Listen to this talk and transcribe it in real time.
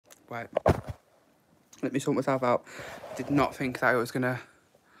Wait. Let me sort myself out. Did not think that it was going to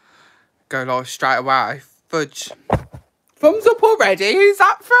go live straight away. Fudge. Thumbs up already? Who's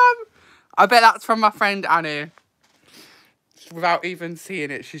that from? I bet that's from my friend Annie. Without even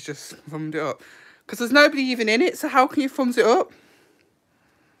seeing it, she's just thumbed it up. Because there's nobody even in it, so how can you thumbs it up?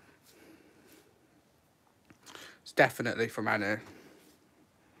 It's definitely from Annie.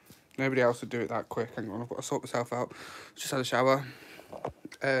 Nobody else would do it that quick. Hang on, I've got to sort myself out. Just had a shower.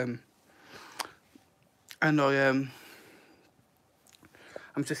 And I'm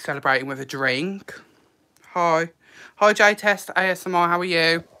just celebrating with a drink. Hi J Test ASMR, how are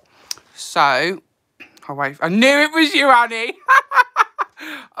you? So, oh wait, I knew it was you, Annie.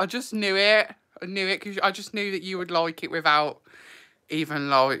 I just knew it. I knew it because I just knew that you would like it without even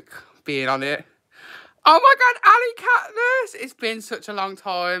like being on it. Oh my God, Annie Katniss! It's been such a long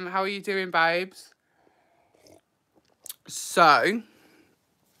time. How are you doing, babes? So,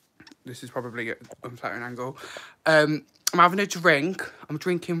 this is probably an unflattering angle. I'm having a drink. I'm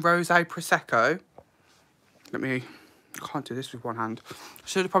drinking rosé prosecco. I can't do this with one hand. I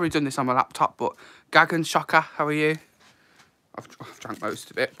should have probably done this on my laptop, but Gagan Shocker, how are you? I've drank most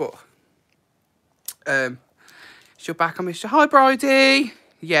of it, but it's your back. I missed you. Hi, Bridie.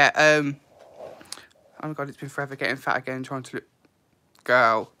 Yeah. Oh my God, it's been forever getting fat again, trying to look.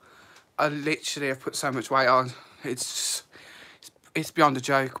 Girl, I literally have put so much weight on. It's beyond a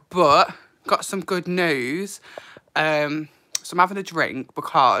joke. But got some good news. So I'm having a drink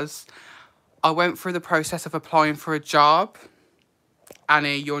because I went through the process of applying for a job.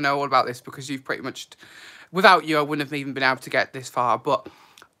 Annie, you'll know all about this because you've pretty much, without you, I wouldn't have even been able to get this far. But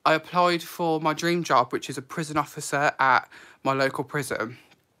I applied for my dream job, which is a prison officer at my local prison.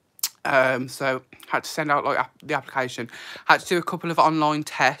 So had to send out like the application. Had to do a couple of online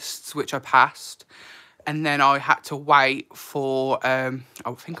tests, which I passed. And then I had to wait for, I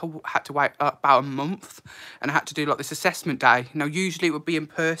think I had to wait about a month. And I had to do like this assessment day. Now, usually it would be in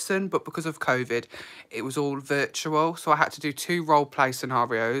person, but because of COVID, it was all virtual. So I had to do 2 role play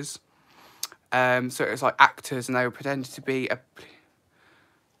scenarios. So it was like actors and they were pretending to be a...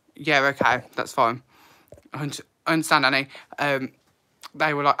 Yeah, okay, that's fine. I understand, Annie.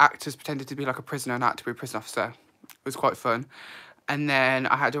 They were like actors pretending to be like a prisoner and I had to be a prison officer. It was quite fun. And then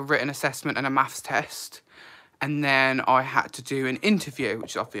I had a written assessment and a maths test. And then I had to do an interview,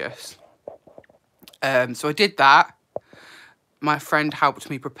 which is obvious. So I did that. My friend helped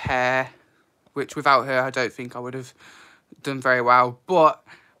me prepare, which without her, I don't think I would have done very well. But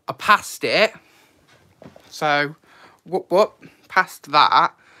I passed it. So, whoop, passed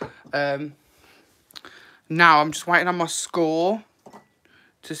that. Now I'm just waiting on my score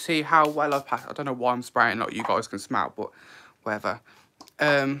to see how well I passed. I don't know why I'm spraying like you guys can smell, but whatever.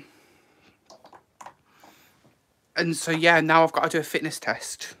 And so yeah, now I've got to do a fitness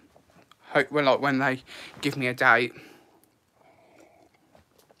test. When they give me a date.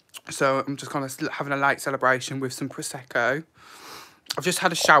 So I'm just kind of having a late celebration with some prosecco. I've just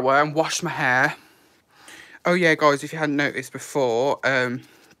had a shower and washed my hair. Oh yeah, guys, if you hadn't noticed before, I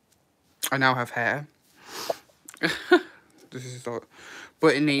now have hair. This is like,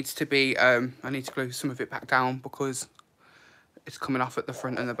 but it needs to be. I need to glue some of it back down because it's coming off at the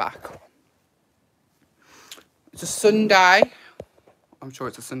front and the back. It's a Sunday. I'm sure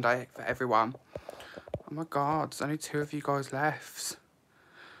it's a Sunday for everyone. Oh my God, there's only 2 of you guys left.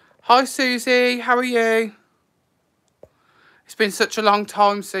 Hi, Susie. How are you? It's been such a long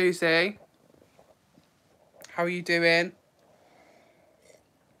time, Susie. How are you doing?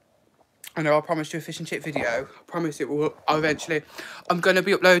 I know I promised you a fish and chip video. I promise it will eventually. I'm going to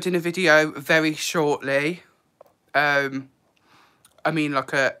be uploading a video very shortly. I mean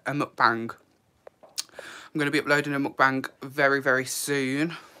like a mukbang. I'm going to be uploading a mukbang very, very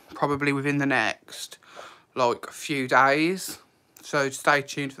soon. Probably within the next, like, few days. So stay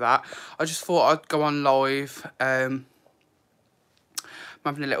tuned for that. I just thought I'd go on live. I'm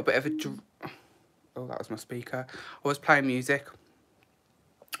having a little bit of a... Oh, that was my speaker. I was playing music.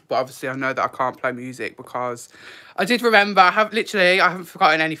 But obviously I know that I can't play music because I did remember, I haven't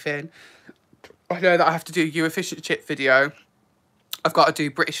forgotten anything. I know that I have to do you a fish and chip video. I've got to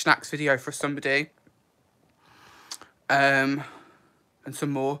do British snacks video for somebody. And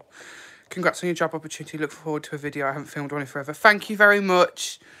some more. Congrats on your job opportunity. Look forward to a video. I haven't filmed one in forever. Thank you very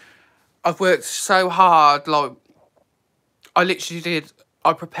much. I've worked so hard. Like,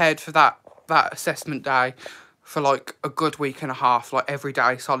 I prepared for that assessment day for like a good week and a half, like every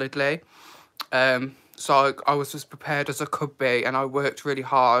day solidly. So I was as prepared as I could be and I worked really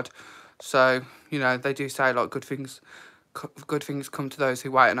hard. So, you know, they do say like good things come to those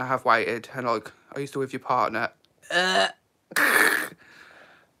who wait, and I have waited. And like, I used to with your partner.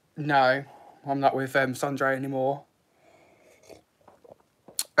 No, I'm not with Sandra anymore.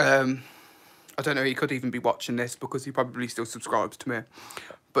 I don't know, he could even be watching this because he probably still subscribes to me.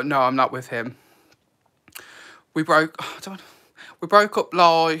 But no, I'm not with him. We broke, we broke up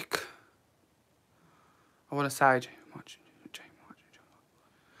like, I want to say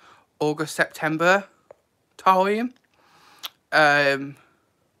August, September time.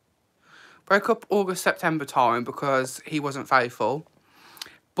 Broke up August, September time because he wasn't faithful.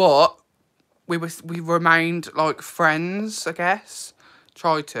 But we remained like friends, I guess.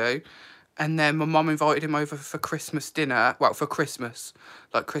 Tried to. And then my mum invited him over for Christmas dinner. Well, for Christmas.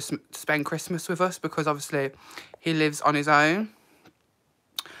 Like Christmas, to spend Christmas with us because obviously he lives on his own.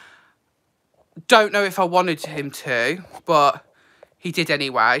 Don't know if I wanted him to, but he did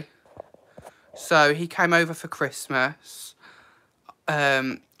anyway. So he came over for Christmas.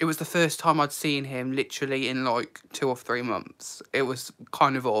 It was the first time I'd seen him literally in like 2 or 3 months. It was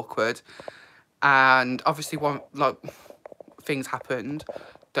kind of awkward. And obviously things happened.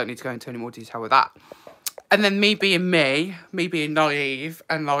 Don't need to go into any more detail with that. And then me being naive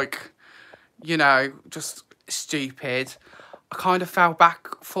and like, you know, just stupid, I kind of fell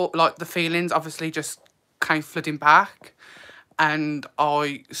back for like the feelings obviously just came flooding back. And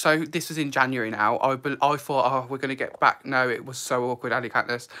so this was in January now. I thought, oh, we're going to get back. No, it was so awkward,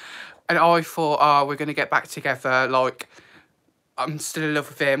 Alicantus. And I thought, oh, we're going to get back together. Like, I'm still in love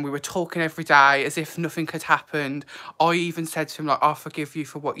with him. We were talking every day as if nothing had happened. I even said to him, like, I forgive you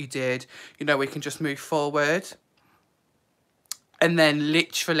for what you did. You know, we can just move forward. And then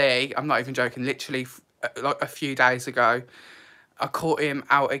literally, I'm not even joking, literally like a few days ago, I caught him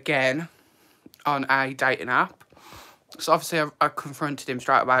out again on a dating app. So obviously I confronted him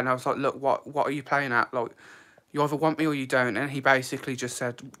straight away and I was like, look, what are you playing at? Like, you either want me or you don't. And he basically just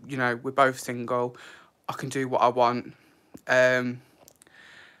said, you know, we're both single. I can do what I want. You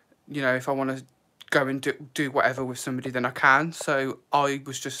know, if I want to go and do whatever with somebody, then I can. So I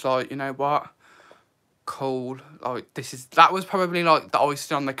was just like, you know what? Cool. Like, that was probably like the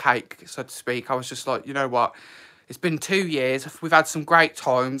icing on the cake, so to speak. I was just like, you know what? It's been 2 years. We've had some great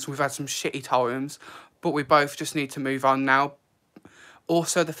times. We've had some shitty times. But we both just need to move on now.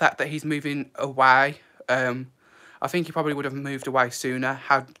 Also, the fact that he's moving away. I think he probably would have moved away sooner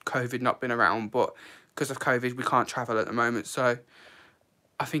had COVID not been around. But because of COVID, we can't travel at the moment. So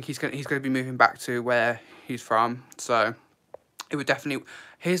I think he's gonna be moving back to where he's from. So it would definitely...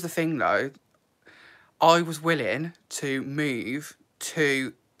 Here's the thing, though. I was willing to move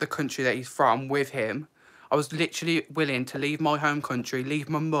to the country that he's from with him. I was literally willing to leave my home country, leave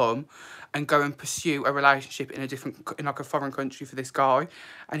my mum, and go and pursue a relationship in like a foreign country for this guy.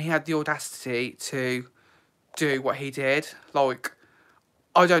 And he had the audacity to do what he did. Like,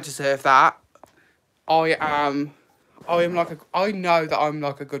 I don't deserve that. I know that I'm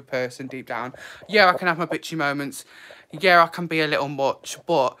like a good person deep down. Yeah, I can have my bitchy moments. Yeah, I can be a little much,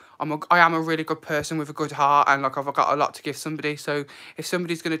 but I am a really good person with a good heart, and like I've got a lot to give somebody. So if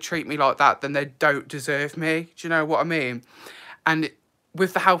somebody's going to treat me like that, then they don't deserve me. Do you know what I mean? And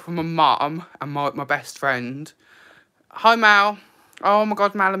with the help of my mum and my best friend, hi Mal. Oh my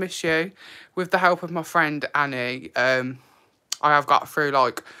God, Mal, I miss you. With the help of my friend Annie, I have got through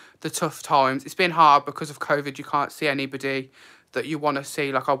like the tough times. It's been hard because of COVID. You can't see anybody that you want to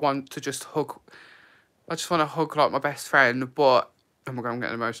see. Like, I want to just hug. I just want to hug like my best friend, but oh my God, I'm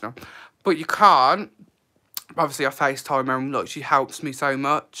getting emotional. But you can't. Obviously, I FaceTime her and look, she helps me so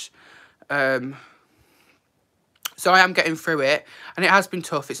much. So I am getting through it, and it has been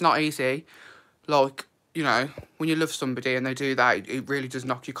tough. It's not easy. Like, you know, when you love somebody and they do that, it really does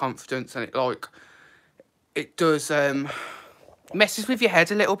knock your confidence, and it does messes with your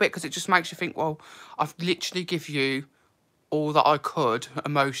head a little bit, because it just makes you think, well, I've literally give you all that I could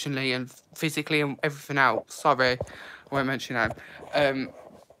emotionally and physically and everything else. Sorry, I won't mention that. And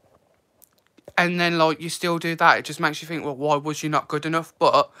then like you still do that. It just makes you think, well, why was you not good enough?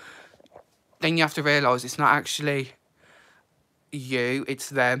 But then you have to realise it's not actually you, it's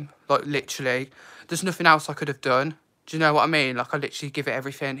them. Like, literally, there's nothing else I could have done. Do you know what I mean? Like, I literally give it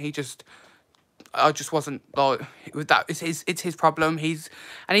everything. I just wasn't like with that. It's his problem.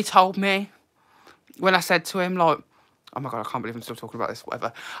 And he told me when I said to him, like, oh my God, I can't believe I'm still talking about this.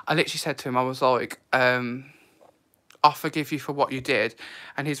 Whatever. I literally said to him, I was like, I forgive you for what you did,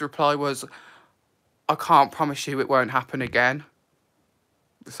 and his reply was, I can't promise you it won't happen again.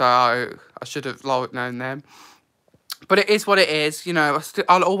 So I should have like known then. But it is what it is, you know.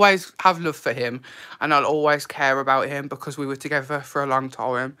 I'll always have love for him, and I'll always care about him because we were together for a long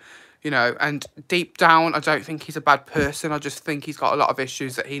time, you know. And deep down, I don't think he's a bad person. I just think he's got a lot of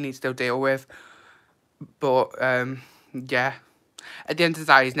issues that he needs to deal with. But, yeah. At the end of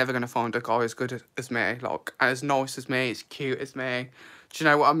the day, he's never going to find a guy as good as me, like, as nice as me, as cute as me. Do you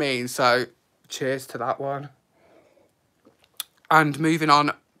know what I mean? So, cheers to that one. And moving on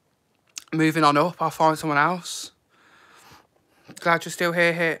up, I'll find someone else. Glad you're still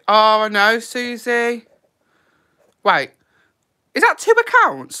here. Oh, I know, Susie. Wait, is that 2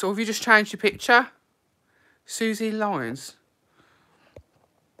 accounts, or have you just changed your picture? Susie Lyons.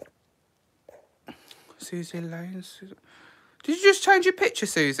 Susie Lyons. Did you just change your picture,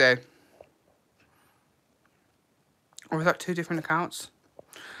 Susie? Or is that 2 different accounts?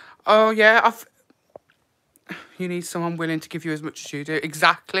 Oh, yeah, you need someone willing to give you as much as you do.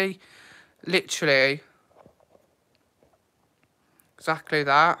 Exactly. Literally. Exactly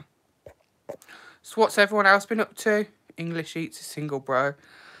that. So what's everyone else been up to? English Eats a single bro.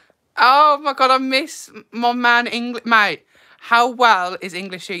 Oh my god, I miss my man mate. How well is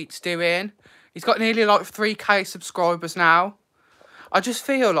English Eats doing? He's got nearly like 3k subscribers now. I just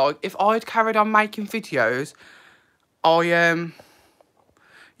feel like if I'd carried on making videos,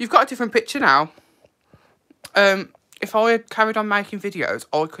 you've got a different picture now. If I had carried on making videos,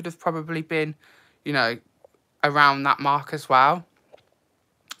 I could have probably been, you know, around that mark as well.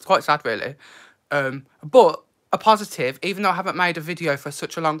 It's quite sad, really. But a positive, even though I haven't made a video for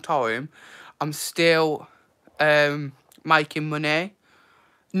such a long time, I'm still making money.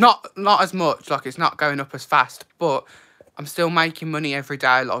 Not as much, like it's not going up as fast, but I'm still making money every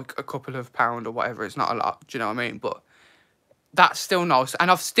day, like a couple of £1 or whatever. It's not a lot, do you know what I mean? But that's still nice. And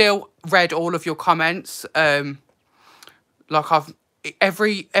I've still read all of your comments. Like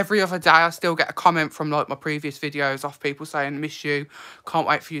every other day I still get a comment from like my previous videos off people saying, miss you, can't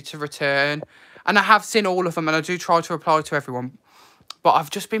wait for you to return. And I have seen all of them, and I do try to reply to everyone. But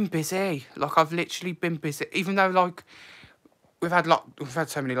I've just been busy. Like, I've literally been busy. Even though, like, we've had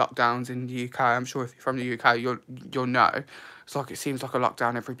so many lockdowns in the UK. I'm sure if you're from the UK, you'll know. It's like, it seems like a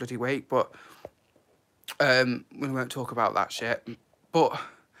lockdown every bloody week. But we won't talk about that shit. But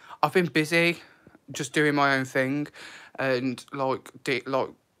I've been busy just doing my own thing. And, like, do you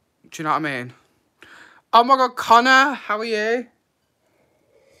know what I mean? Oh, my God, Connor, how are you?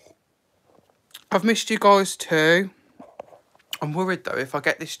 I've missed you guys too. I'm worried though, if I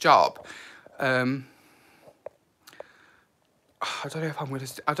get this job, I don't know if I'm going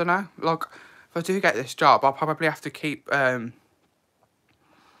to, I don't know, like, if I do get this job, I'll probably have to keep, I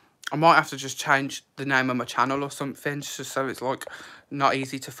might have to just change the name of my channel or something, just so it's, like, not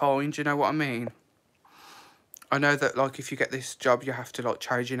easy to find, you know what I mean? I know that, like, if you get this job, you have to, like,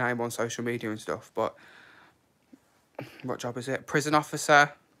 change your name on social media and stuff, but what job is it? Prison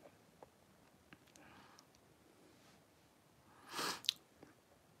officer.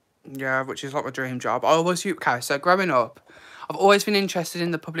 Yeah, which is like my dream job. Okay, so growing up, I've always been interested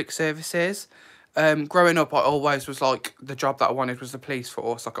in the public services. Growing up, I always was like, the job that I wanted was the police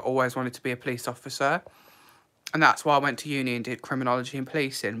force. Like, I always wanted to be a police officer. And that's why I went to uni and did criminology and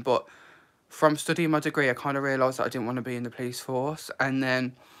policing. But from studying my degree, I kind of realised that I didn't want to be in the police force. And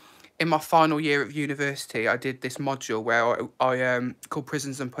then in my final year of university, I did this module where I called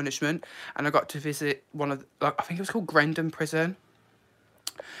Prisons and Punishment. And I got to visit one of, like, I think it was called Grendon Prison.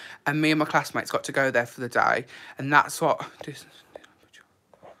 And me and my classmates got to go there for the day. And that's what...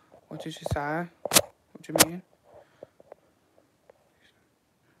 What did you say? What do you mean?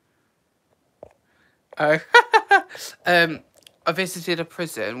 Oh. I visited a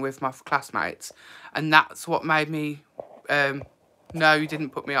prison with my classmates. And that's what made me... no, you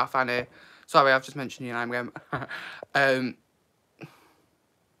didn't put me off, Annie. Sorry, I've just mentioned your name again.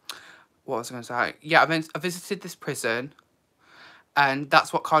 What was I going to say? Yeah, I visited this prison. And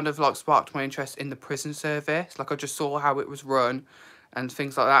that's what kind of, like, sparked my interest in the prison service. Like, I just saw how it was run and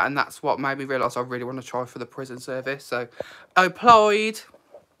things like that. And that's what made me realise I really want to try for the prison service. So, I applied.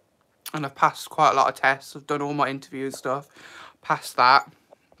 And I've passed quite a lot of tests. I've done all my interview and stuff. Passed that.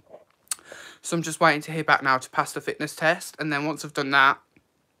 So, I'm just waiting to hear back now to pass the fitness test. And then once I've done that,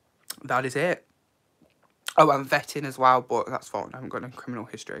 that is it. Oh, I'm vetting as well. But that's fine. I haven't got any criminal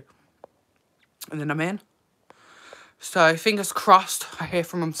history. And then I'm in. So, fingers crossed, I hear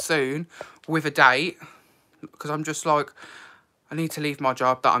from them soon with a date. Because I'm just like, I need to leave my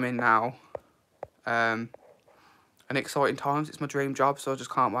job that I'm in now. And exciting times. It's my dream job, so I just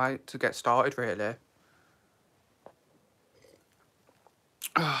can't wait to get started, really.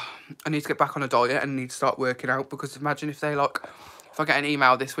 I need to get back on a diet and need to start working out. Because imagine if they, like, if I get an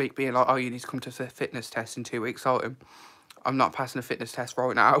email this week being like, oh, you need to come to the fitness test in 2 weeks' time. I'm not passing a fitness test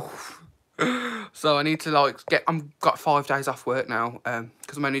right now. So I need to, like, I've got 5 days off work now,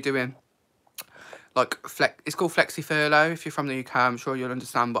 because I'm only doing, like, it's called flexi furlough. If you're from the UK, I'm sure you'll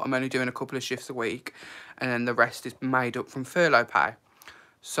understand, but I'm only doing a couple of shifts a week, and then the rest is made up from furlough pay.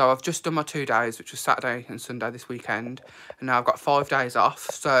 So I've just done my 2 days, which was Saturday and Sunday this weekend, and now I've got 5 days off.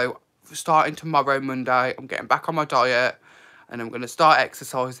 So starting tomorrow, Monday, I'm getting back on my diet, and I'm going to start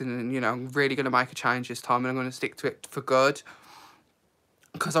exercising, and, you know, I'm really going to make a change this time, and I'm going to stick to it for good.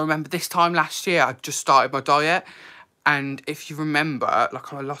 Because I remember this time last year, I just started my diet, and if you remember,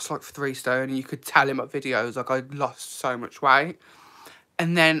 like, I lost like 3 stone, and you could tell in my videos, like, I lost so much weight.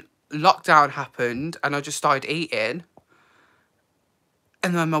 And then lockdown happened, and I just started eating,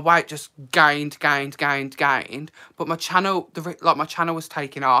 and then my weight just gained. But my channel, my channel was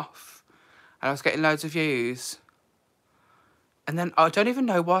taking off, and I was getting loads of views. And then I don't even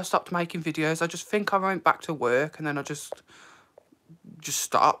know why I stopped making videos. I just think I went back to work, and then I just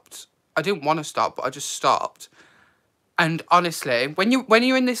stopped. I didn't want to stop, but I just stopped. And honestly, when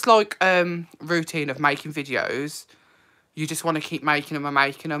you're in this like routine of making videos, you just want to keep making them and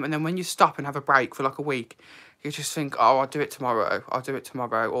making them. And then when you stop and have a break for like a week, you just think, oh, I'll do it tomorrow. I'll do it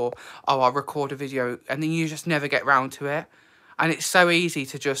tomorrow. Or, oh, I'll record a video. And then you just never get round to it. And it's so easy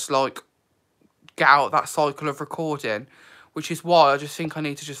to just, like, get out of that cycle of recording. Which is why I just think I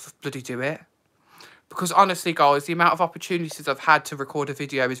need to just bloody do it. Because honestly, guys, the amount of opportunities I've had to record a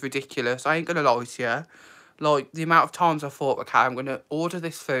video is ridiculous. I ain't going to lie to you. Like, the amount of times I thought, okay, I'm going to order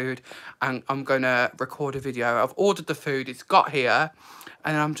this food and I'm going to record a video. I've ordered the food, it's got here.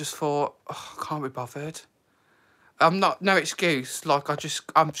 And I'm just thought, oh, I can't be bothered. No excuse, like,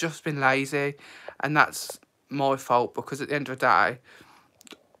 I've just been lazy, and that's my fault, because at the end of the day,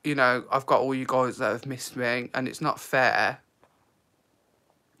 you know, I've got all you guys that have missed me, and it's not fair.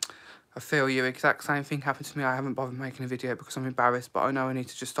 I feel you, exact same thing happened to me. I haven't bothered making a video because I'm embarrassed, but I know I need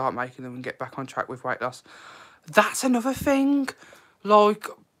to just start making them and get back on track with weight loss. That's another thing, like,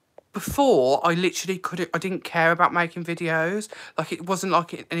 before, I literally I didn't care about making videos, like, it wasn't,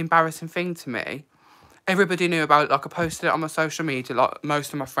 like, an embarrassing thing to me. Everybody knew about it, like, I posted it on my social media, like,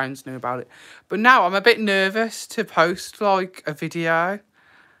 most of my friends knew about it. But now I'm a bit nervous to post, like, a video.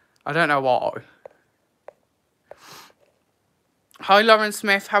 I don't know why. Hi, Lauren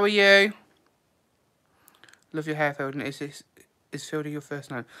Smith, how are you? Love your hair, Fielding. Is Fielding your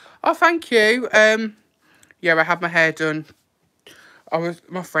first name? Oh, thank you. Yeah, I had my hair done.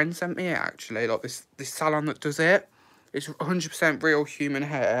 My friend sent me it, actually, like, this salon that does it. It's 100% real human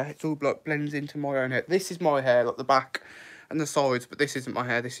hair. It's all, like, blends into my own hair. This is my hair, like, the back and the sides, but this isn't my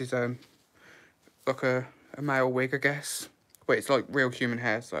hair. This is, like, a male wig, I guess. But it's, like, real human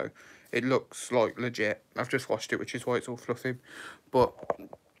hair, so it looks, like, legit. I've just washed it, which is why it's all fluffy. But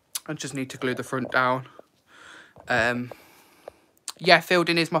I just need to glue the front down. Yeah,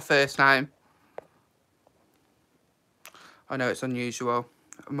 Fielding is my first name. I know it's unusual.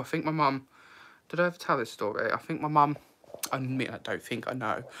 I think my mum... Did I ever tell this story? I think my mum... I don't think I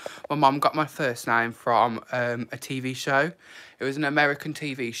know. My mum got my first name from a TV show. It was an American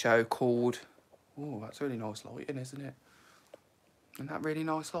TV show called... Oh, that's really nice lighting, isn't it? Isn't that really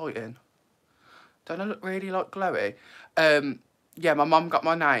nice lighting? Don't I look really, like, glowy? Yeah, my mum got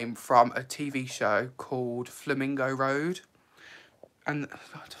my name from a TV show called Flamingo Road. And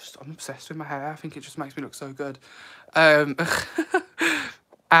I'm obsessed with my hair. I think it just makes me look so good. And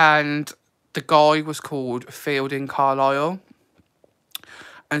the guy was called Fielding Carlisle.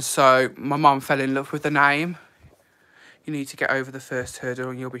 And so my mum fell in love with the name. You need to get over the first hurdle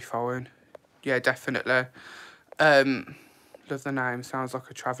and you'll be fine. Yeah, definitely. Love the name. Sounds like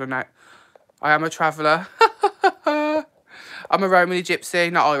a traveller name. I am a traveller. I'm a Romany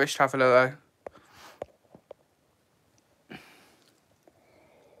gypsy, not Irish traveller though.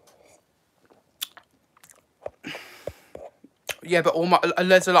 Yeah, but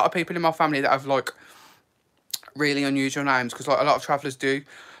there's a lot of people in my family that have, like, really unusual names, because, like, a lot of travellers do.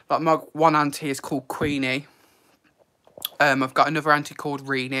 Like, my one auntie is called Queenie. I've got another auntie called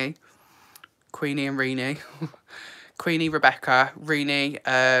Reenie. Queenie and Reenie. Queenie, Rebecca, Reenie,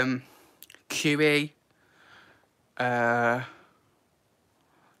 Qe.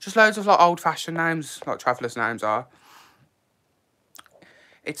 Just loads of, like, old-fashioned names, like travellers' names are.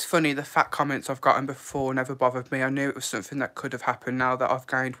 It's funny, the fat comments I've gotten before never bothered me. I knew it was something that could have happened now that I've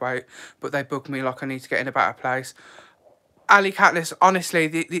gained weight, but they bug me like I need to get in a better place. Ali Catlis,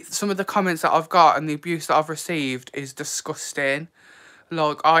 honestly, some of the comments that I've got and the abuse that I've received is disgusting.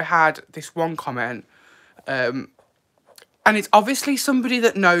 Like, I had this one comment, and it's obviously somebody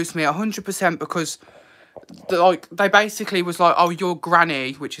that knows me 100%, because they basically was like, oh, your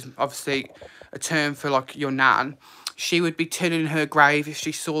granny, which is obviously a term for, like, your nan, she would be tilling her grave if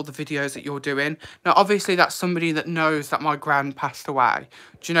she saw the videos that you're doing. Now, obviously, that's somebody that knows that my gran passed away.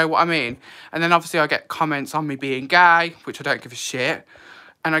 Do you know what I mean? And then, obviously, I get comments on me being gay, which I don't give a shit.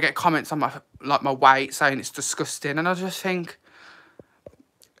 and I get comments on my weight saying it's disgusting, and I just think,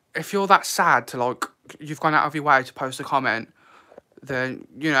 if you're that sad to like, you've gone out of your way to post a comment, then,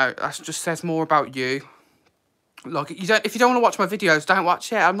 you know, that just says more about you. Like, if you don't want to watch my videos, don't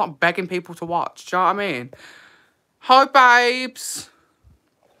watch it. I'm not begging people to watch. Do you know what I mean? Hi, babes.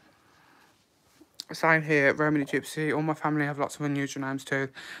 Same here, Romany Gypsy. All my family have lots of unusual names too.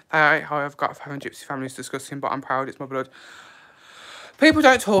 They how I've got having Gypsy family is disgusting, but I'm proud, it's my blood. People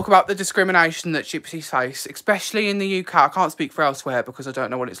don't talk about the discrimination that Gypsies face, especially in the UK. I can't speak for elsewhere because I don't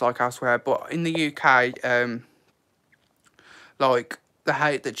know what it's like elsewhere, but in the UK, like, the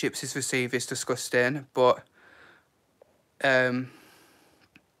hate that Gypsies receive is disgusting, but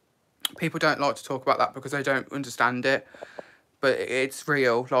people don't like to talk about that because they don't understand it, but it's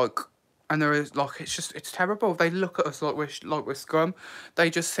real, like, and there is, like, it's terrible. They look at us like we're scum. They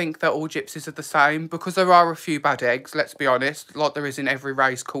just think that all Gypsies are the same, because there are a few bad eggs, let's be honest, like there is in every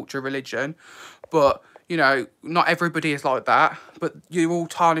race, culture, religion, but, you know, not everybody is like that, but you're all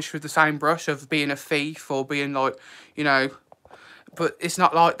tarnished with the same brush of being a thief or being, like, you know, but it's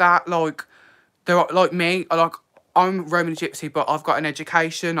not like that. Like, they're like me, like, I'm Roman Gypsy, but I've got an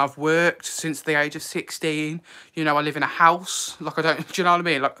education. I've worked since the age of 16. You know, I live in a house. Like, do you know what I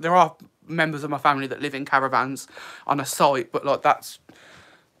mean? Like, there are members of my family that live in caravans on a site, but, like,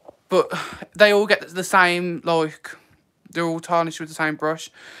 but they all get the same, like, they're all tarnished with the same brush.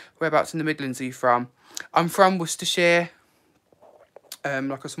 Whereabouts in the Midlands are you from? I'm from Worcestershire,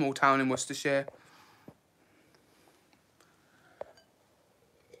 like a small town in Worcestershire.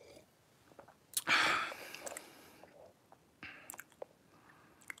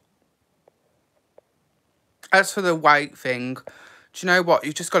 As for the weight thing, do you know what?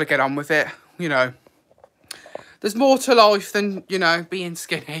 You just got to get on with it, you know. There's more to life than, you know, being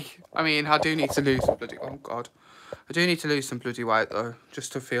skinny. I mean, I do need to lose some bloody... Oh, God. I do need to lose some bloody weight, though,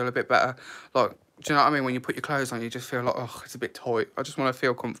 just to feel a bit better. Like, do you know what I mean? When you put your clothes on, you just feel like, oh, it's a bit tight. I just want to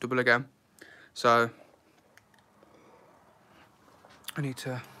feel comfortable again. So, I need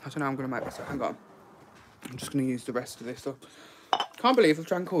to... I don't know how I'm going to make this. Hang on. I'm just going to use the rest of this up. Can't believe I've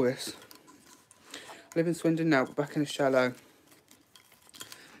drank all this. I live in Swindon now, but back in the Shallow.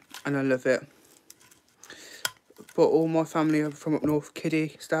 And I love it. But all my family are from up north,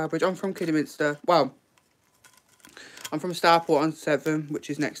 Kiddie, Starbridge. I'm from Kidderminster. Well, I'm from Starport on 7, which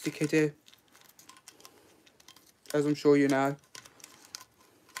is next to Kiddie. As I'm sure you know.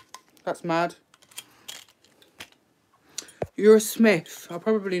 That's mad. You're a Smith. I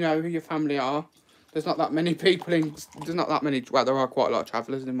probably know who your family are. There's not that many people in... There's not that many... Well, there are quite a lot of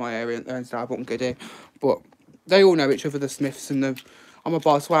travellers in my area. They're in Starport and Kiddie. But they all know each other, the Smiths and the... I'm a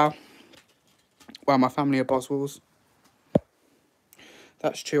Boswell. Well, my family are Boswells.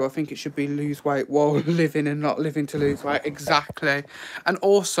 That's true. I think it should be lose weight while living and not living to lose weight. Exactly. And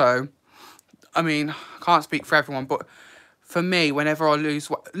also, I mean, I can't speak for everyone, but for me, whenever I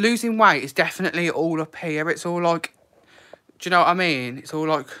losing weight is definitely all up here. It's all like, do you know what I mean? It's all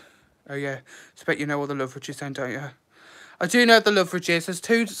like, oh yeah, I expect you know all the Loveridges then, don't you? I do know the Loveridges. There's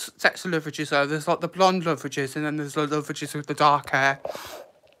two sets of Loveridges though. There's like the blonde Loveridges and then there's the Loveridges with the dark hair.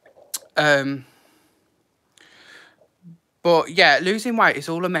 But yeah, losing weight is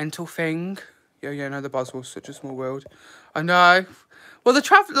all a mental thing. Yeah, no, the Boswell's such a small world. I know. Well, like,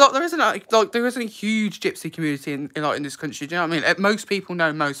 there isn't a huge gypsy community in this country. Do you know what I mean? Most people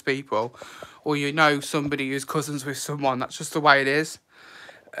know most people, or you know somebody who's cousins with someone. That's just the way it is.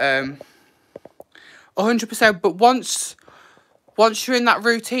 100%. But once you're in that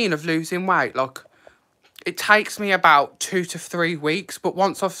routine of losing weight, like, it takes me about 2 to 3 weeks, but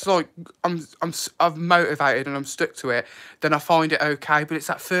once I've motivated and I'm stuck to it, then I find it okay. But it's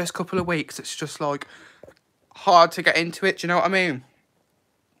that first couple of weeks, it's just like hard to get into it. Do you know what I mean?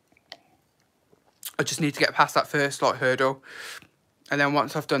 I just need to get past that first like hurdle, and then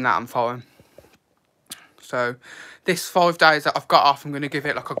once I've done that, I'm fine. So this 5 days that I've got off, I'm going to give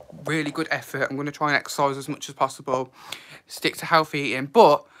it like a really good effort. I'm going to try and exercise as much as possible, stick to healthy eating,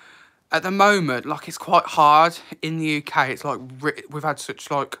 but at the moment, like, it's quite hard in the UK. It's like, we've had such,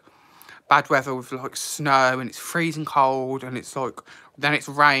 like, bad weather with, like, snow, and it's freezing cold, and it's, like, then it's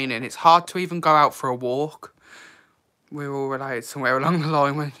raining. It's hard to even go out for a walk. We're all related somewhere along the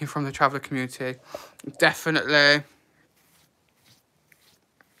line when you're from the traveller community. Definitely.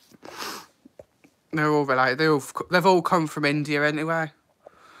 They're all related. They've all come from India anyway.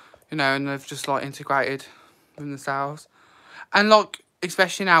 You know, and they've just, like, integrated with themselves. And, like,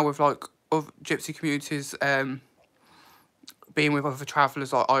 especially now with, like, other gypsy communities being with other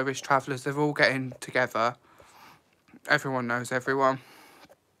travellers, like Irish travellers, they're all getting together. Everyone knows everyone.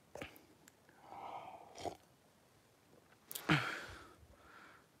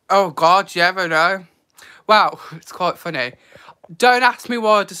 Oh, God, yeah, I know. Well, it's quite funny. Don't ask me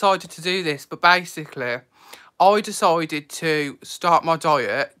why I decided to do this, but basically, I decided to start my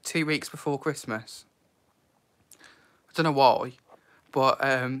diet 2 weeks before Christmas. I don't know why, but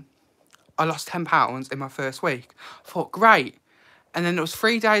I lost £10 in my first week. I thought, great. And then it was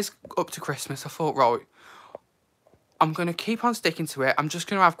 3 days up to Christmas. I thought, right, I'm going to keep on sticking to it. I'm just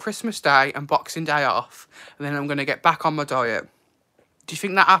going to have Christmas Day and Boxing Day off. And then I'm going to get back on my diet. Do you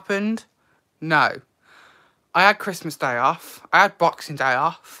think that happened? No. I had Christmas Day off. I had Boxing Day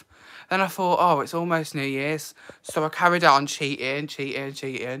off. Then I thought, oh, it's almost New Year's. So I carried on cheating.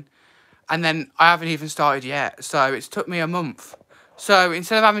 And then I haven't even started yet. So it's took me a month. So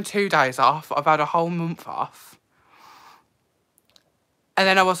instead of having 2 days off, I've had a whole month off. And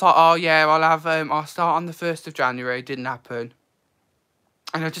then I was like, oh yeah, I'll start on the 1st of January. Didn't happen.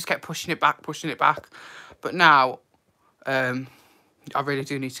 And I just kept pushing it back. But now, I really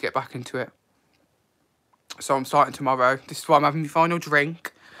do need to get back into it. So I'm starting tomorrow. This is why I'm having my final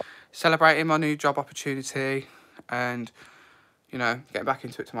drink, celebrating my new job opportunity, and, you know, getting back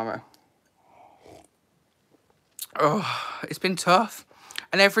into it tomorrow. Oh, it's been tough.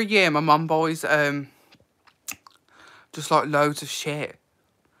 And every year my mum buys just like loads of shit.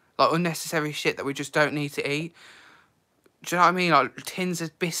 Like unnecessary shit that we just don't need to eat. Do you know what I mean? Like tins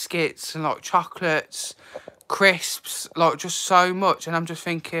of biscuits and like chocolates, crisps, like just so much. And I'm just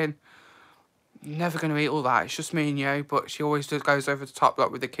thinking, never going to eat all that. It's just me and you. But she always just goes over the top like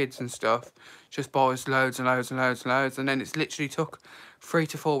with the kids and stuff. Just buys loads and loads and loads and loads. And then it's literally took 3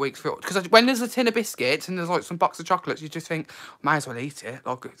 to 4 weeks for it. Because when there's a tin of biscuits and there's like some box of chocolates, you just think, might as well eat it.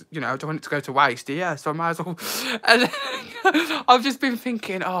 Like, you know, I don't want it to go to waste, do you? So I might as well. And then I've just been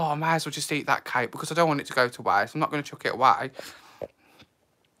thinking, oh, I might as well just eat that cake because I don't want it to go to waste. I'm not going to chuck it away.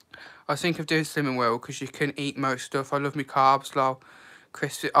 I think of doing Slimming World because you can eat most stuff. I love my carbs, lol.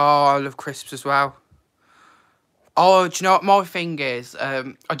 Crisps. Oh, I love crisps as well. Oh, do you know what my thing is?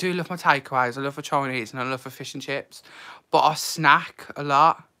 I do love my takeaways. I love the Chinese and I love the fish and chips. But I snack a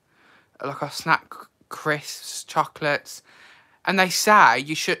lot. Like I snack crisps, chocolates. And they say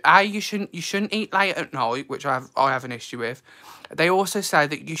you shouldn't eat late at night, which I have an issue with. They also say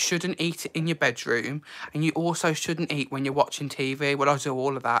that you shouldn't eat in your bedroom, and you also shouldn't eat when you're watching TV. Well, I do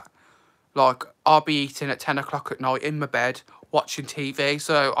all of that. Like, I'll be eating at 10 o'clock at night in my bed, watching TV.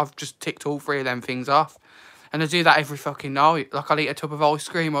 So I've just ticked all 3 of them things off. And I do that every fucking night. Like, I'll eat a tub of ice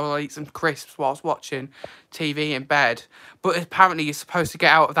cream or I'll eat some crisps whilst watching TV in bed. But apparently you're supposed to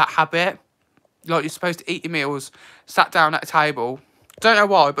get out of that habit. Like, you're supposed to eat your meals, sat down at a table. Don't know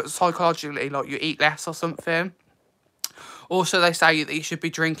why, but psychologically, like, you eat less or something. Also, they say that you should be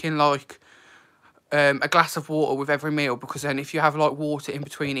drinking, like, a glass of water with every meal, because then if you have like water in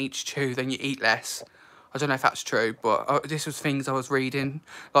between each chew, then you eat less. I don't know if that's true, but this was things I was reading,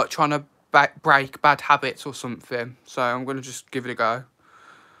 like trying to break bad habits or something. So I'm going to just give it a go.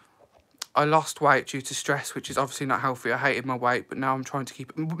 I lost weight due to stress, which is obviously not healthy. I hated my weight, but now I'm trying to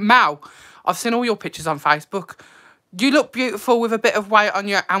keep it. Mal, I've seen all your pictures on Facebook. You look beautiful with a bit of weight on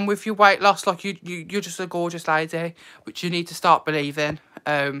you and with your weight loss. Like you're just a gorgeous lady, which you need to start believing.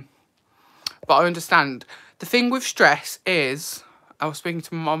 But I understand. The thing with stress is, I was speaking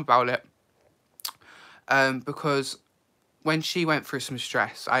to my mum about it, because when she went through some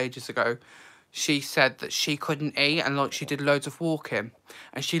stress ages ago, she said that she couldn't eat and like she did loads of walking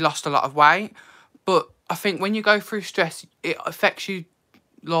and she lost a lot of weight. But I think when you go through stress, it affects you,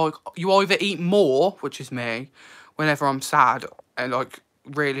 like you either eat more, which is me, whenever I'm sad and like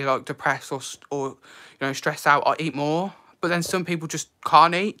really like depressed or you know stressed out, I eat more. But then some people just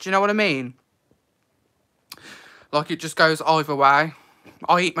can't eat. Do you know what I mean? Like, it just goes either way.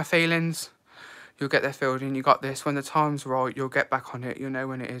 I eat my feelings. You'll get their feeling. You got this. When the time's right, you'll get back on it. You'll know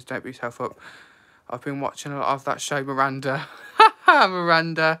when it is. Don't beat yourself up. I've been watching a lot of that show, Miranda.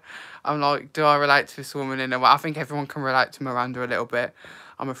 Miranda. I'm like, do I relate to this woman in a way? I think everyone can relate to Miranda a little bit.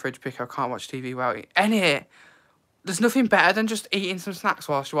 I'm a fridge picker. I can't watch TV without it. And there's nothing better than just eating some snacks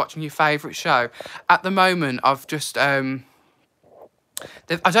whilst you're watching your favourite show. At the moment, I've just...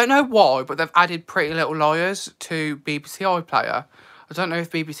 I don't know why, but they've added Pretty Little Liars to BBC iPlayer. I don't know if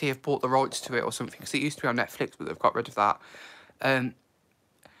BBC have bought the rights to it or something, because it used to be on Netflix, but they've got rid of that.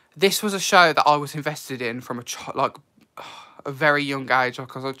 This was a show that I was invested in from a very young age,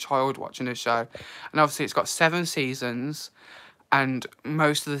 like I was a child watching this show. And obviously it's got 7 seasons, and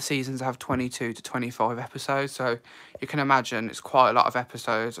most of the seasons have 22 to 25 episodes, so you can imagine it's quite a lot of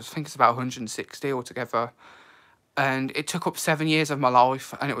episodes. I think it's about 160 altogether. And it took up 7 years of my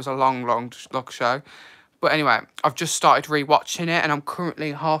life, and it was a long show. But anyway, I've just started rewatching it, and I'm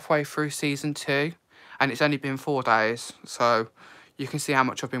currently halfway through season 2, and it's only been 4 days. So you can see how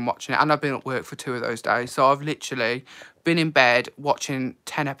much I've been watching it. And I've been at work for 2 of those days. So I've literally been in bed watching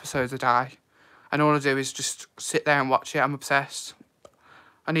 10 episodes a day. And all I do is just sit there and watch it. I'm obsessed.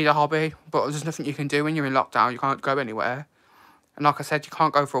 I need a hobby. But there's nothing you can do when you're in lockdown. You can't go anywhere. And like I said, you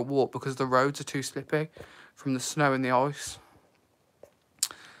can't go for a walk because the roads are too slippy from the snow and the ice.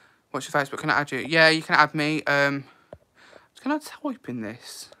 What's your Facebook? Can I add you? Yeah, you can add me. Can I type in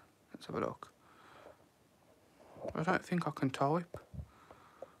this? Let's have a look. I don't think I can type.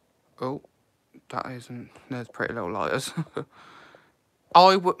 Oh, that isn't. There's Pretty Little Liars.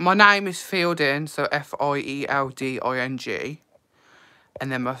 My name is Fielding, so Fielding.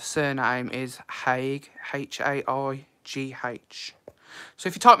 And then my surname is Haigh, Haigh. So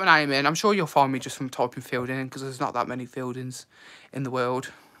if you type my name in, I'm sure you'll find me just from typing Fielding, because there's not that many Fieldings in the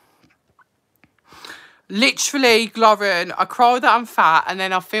world. Literally, Lauren, I cry that I'm fat and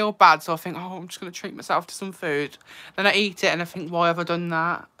then I feel bad, so I think, oh, I'm just going to treat myself to some food. Then I eat it and I think, why have I done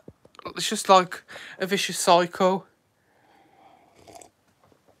that? It's just like a vicious cycle.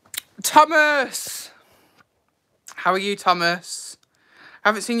 Thomas! How are you, Thomas? I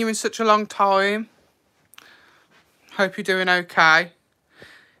haven't seen you in such a long time. Hope you're doing okay.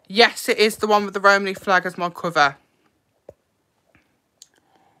 Yes, it is the one with the Romany flag as my cover.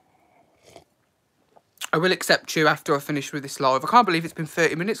 I will accept you after I finish with this live. I can't believe it's been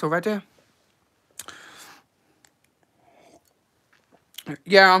 30 minutes already.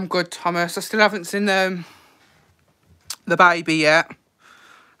 Yeah, I'm good, Thomas. I still haven't seen the baby yet.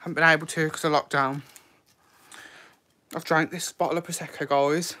 Haven't been able to because of lockdown. I've drank this bottle of Prosecco,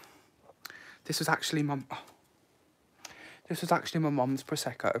 guys. This was actually my mum's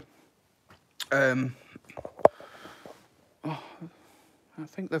Prosecco. I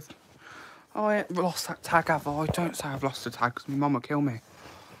think they've... Oh, I ain't lost that tag, have I? Don't say I've lost the tag because my mum will kill me.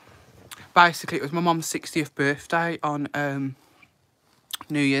 Basically, it was my mum's 60th birthday on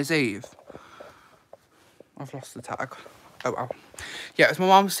New Year's Eve. I've lost the tag. Oh, well. Yeah, it was my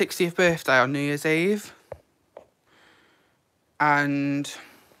mum's 60th birthday on New Year's Eve. And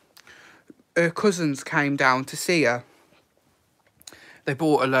her cousins came down to see her. They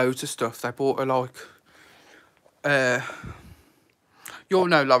bought her loads of stuff. They bought her, like... You'll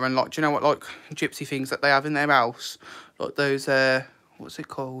know, Lauren, like, do you know what, like, gypsy things that they have in their house? Like those, what's it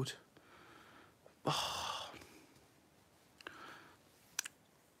called? Oh.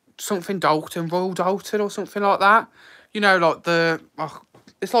 Something Dalton, Royal Dalton or something like that. You know, like the, oh,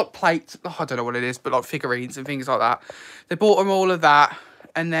 it's like plates, oh, I don't know what it is, but like figurines and things like that. They bought them all of that,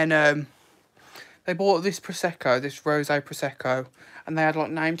 and then they bought this Prosecco, this Rosé Prosecco, and they had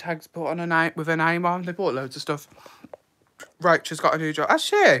like name tags put on a name, with her name on. They bought loads of stuff. Rachel's got a new job. Has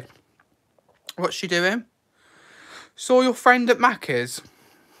she? What's she doing? Saw your friend at Macca's.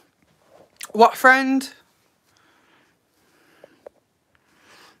 What friend?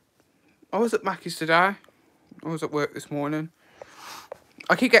 I was at Macca's today. I was at work this morning.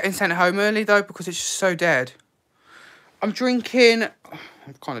 I keep getting sent home early though because it's just so dead. I'm drinking...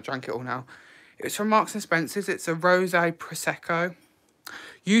 I've kind of drank it all now. It's from Marks and Spencer's. It's a Rosé Prosecco.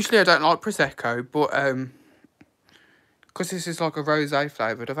 Usually I don't like Prosecco, but... because this is like a rosé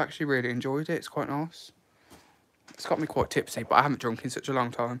flavoured, I've actually really enjoyed it. It's quite nice. It's got me quite tipsy, but I haven't drunk in such a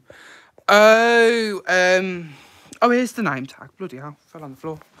long time. Oh, here's the name tag. Bloody hell, fell on the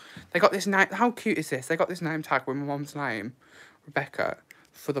floor. They got this name. How cute is this? They got this name tag with my mum's name, Rebecca,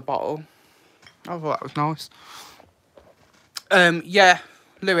 for the bottle. I thought that was nice. Yeah,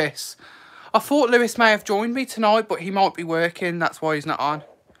 Lewis. I thought Lewis may have joined me tonight, but he might be working. That's why he's not on.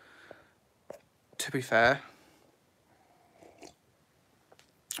 To be fair.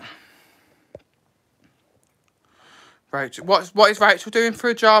 Rachel, what is Rachel doing for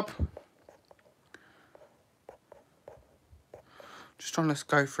a job? Just trying to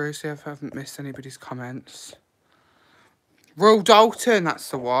go through, see if I haven't missed anybody's comments. Royal Dalton,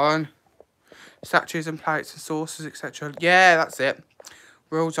 that's the one. Statues and plates and saucers, etc. Yeah, that's it.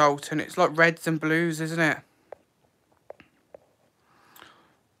 Royal Dalton. It's like reds and blues, isn't it?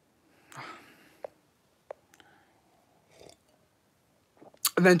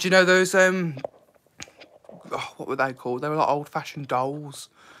 And then do you know those what were they called? They were like old-fashioned dolls.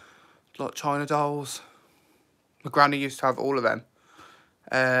 Like China dolls. My granny used to have all of them.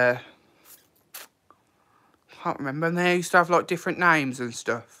 Can't remember. And they used to have like different names and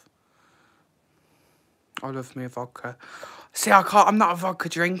stuff. I love me a vodka. See, I'm not a vodka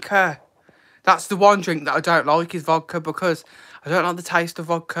drinker. That's the one drink that I don't like is vodka because I don't like the taste of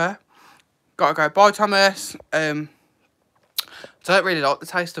vodka. Gotta go. Bye, Thomas. I don't really like the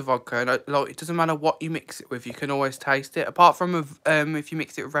taste of vodka, and like it doesn't matter what you mix it with, you can always taste it. Apart from if you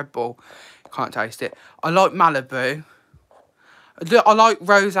mix it with Red Bull, you can't taste it. I like Malibu. I like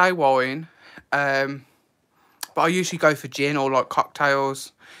rosé wine, but I usually go for gin or like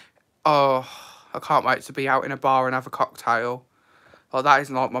cocktails. Oh, I can't wait to be out in a bar and have a cocktail. Like, that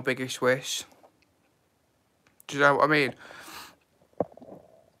is like my biggest wish. Do you know what I mean?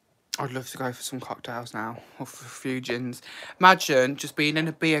 I'd love to go for some cocktails now, or for a few gins. Imagine just being in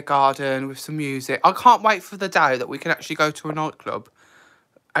a beer garden with some music. I can't wait for the day that we can actually go to a nightclub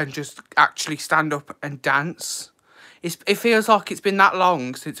and just actually stand up and dance. It feels like it's been that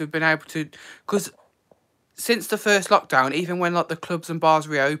long since we've been able to... Because since the first lockdown, even when like the clubs and bars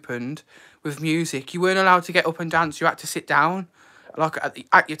reopened with music, you weren't allowed to get up and dance. You had to sit down, like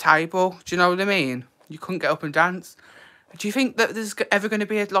at your table. Do you know what I mean? You couldn't get up and dance. Do you think that there's ever going to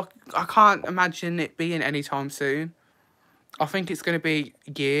be like... I can't imagine it being anytime soon. I think it's going to be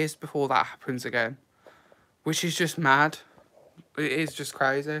years before that happens again, which is just mad. It is just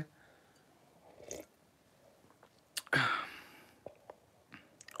crazy.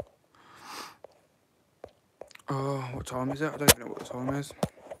 Oh, what time is it? I don't even know what the time is.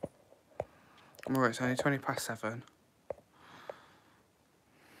 I'm alright, it's only 7:20.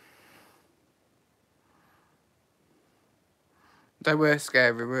 They were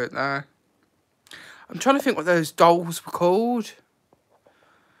scary, weren't they? I'm trying to think what those dolls were called.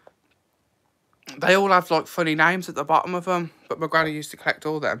 They all have like funny names at the bottom of them, but my granny used to collect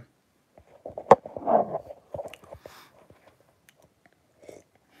all them.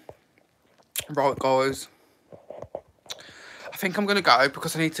 Right, guys. I think I'm going to go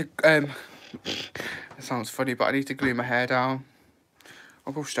because I need to... it sounds funny, but I need to glue my hair down.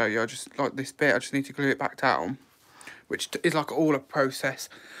 I will show you. I just like this bit. I just need to glue it back down, which is like all a process.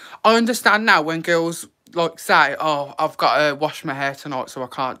 I understand now when girls like say, oh, I've got to wash my hair tonight so I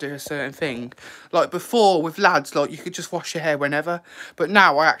can't do a certain thing. Like before with lads, like you could just wash your hair whenever. But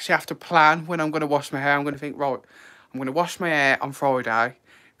now I actually have to plan when I'm going to wash my hair. I'm going to think, right, I'm going to wash my hair on Friday.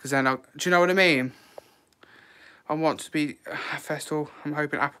 Because then, do you know what I mean? I want to be a festival. I'm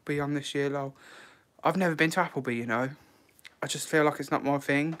hoping Appleby on this year, lol. I've never been to Appleby, you know. I just feel like it's not my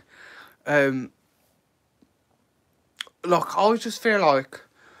thing. Like, I just feel like...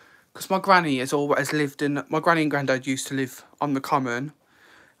 Because my granny has always lived in... My granny and granddad used to live on the common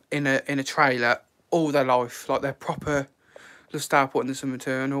in a trailer all their life. Like, they're proper... The Starport and the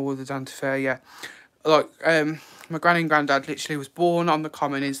Summerton, all the Dante Fair, yeah. Like, my granny and granddad literally was born on the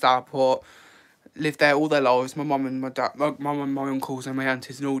common in Starport. Lived there all their lives. My mum and my dad... My mum and my uncles and my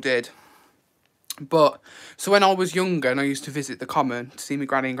aunties and all did. But... So when I was younger and I used to visit the common to see my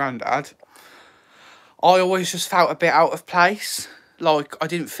granny and granddad... I always just felt a bit out of place. Like, I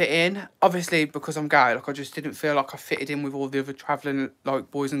didn't fit in. Obviously, because I'm gay, like, I just didn't feel like I fitted in with all the other travelling,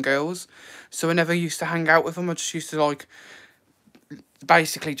 like, boys and girls. So I never used to hang out with them. I just used to, like,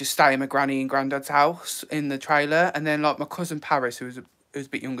 basically just stay in my granny and granddad's house in the trailer. And then, like, my cousin Paris, who was a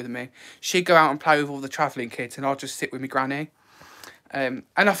bit younger than me, she'd go out and play with all the travelling kids and I'd just sit with my granny. And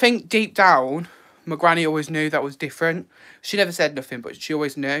I think deep down, my granny always knew that was different. She never said nothing, but she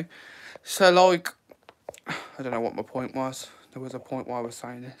always knew. So, like... I don't know what my point was. There was a point why I was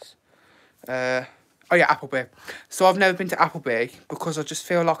saying this. Oh yeah, Appleby. So I've never been to Appleby because I just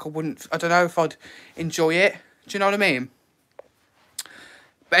feel like I wouldn't... I don't know if I'd enjoy it. Do you know what I mean?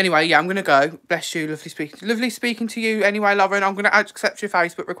 But anyway, yeah, I'm going to go. Bless you. Lovely speaking to you anyway, Lauren. I'm going to accept your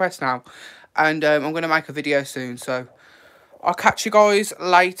Facebook request now. And I'm going to make a video soon. So I'll catch you guys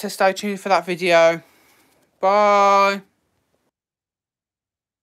later. Stay tuned for that video. Bye.